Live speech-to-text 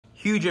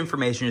huge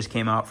information just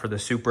came out for the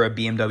Supra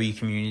BMW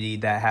community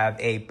that have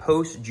a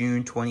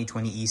post-June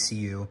 2020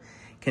 ECU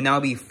can now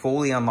be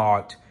fully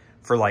unlocked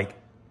for like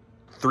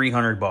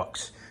 300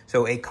 bucks.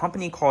 So a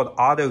company called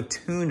Auto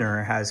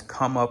Tuner has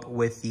come up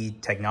with the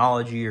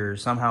technology or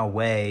somehow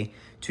way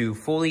to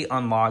fully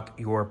unlock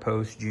your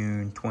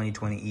post-June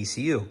 2020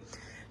 ECU.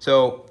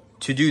 So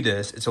to do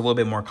this, it's a little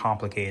bit more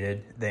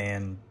complicated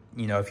than,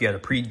 you know, if you had a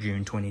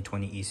pre-June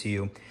 2020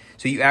 ECU.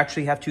 So you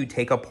actually have to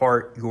take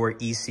apart your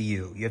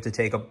ECU. You have to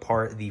take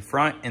apart the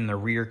front and the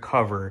rear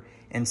cover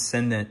and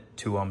send it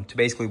to them to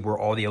basically where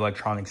all the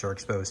electronics are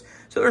exposed.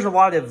 So there's a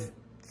lot of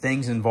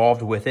things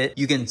involved with it.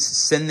 You can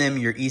send them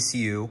your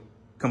ECU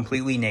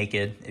completely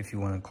naked, if you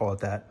want to call it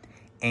that,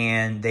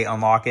 and they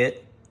unlock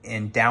it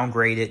and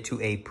downgrade it to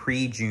a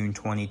pre-June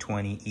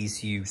 2020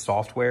 ECU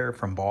software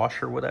from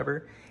Bosch or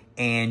whatever,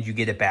 and you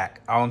get it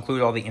back. I'll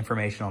include all the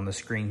information on the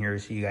screen here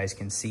so you guys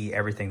can see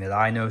everything that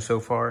I know so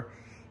far.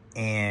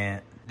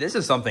 And this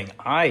is something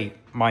I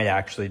might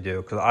actually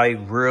do because I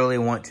really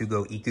want to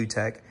go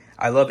ECUtek.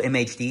 I love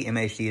MHD.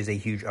 MHD is a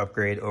huge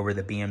upgrade over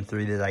the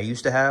BM3 that I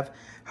used to have.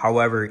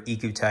 However,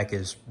 ECUtek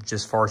is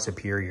just far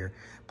superior.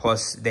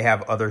 Plus, they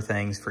have other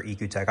things for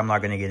ECUtek. I'm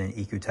not going to get an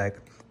ECUtek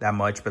that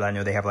much, but I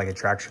know they have like a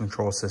traction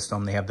control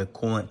system. They have the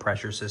coolant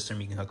pressure system.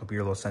 You can hook up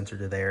your little sensor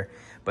to there.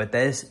 But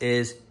this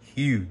is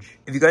huge.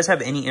 If you guys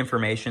have any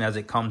information as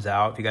it comes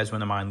out, if you guys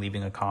wouldn't mind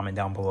leaving a comment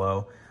down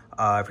below.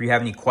 If you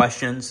have any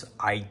questions,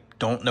 I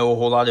don't know a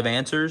whole lot of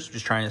answers.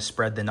 Just trying to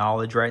spread the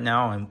knowledge right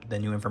now and the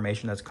new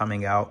information that's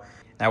coming out.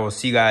 And I will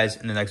see you guys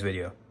in the next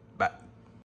video.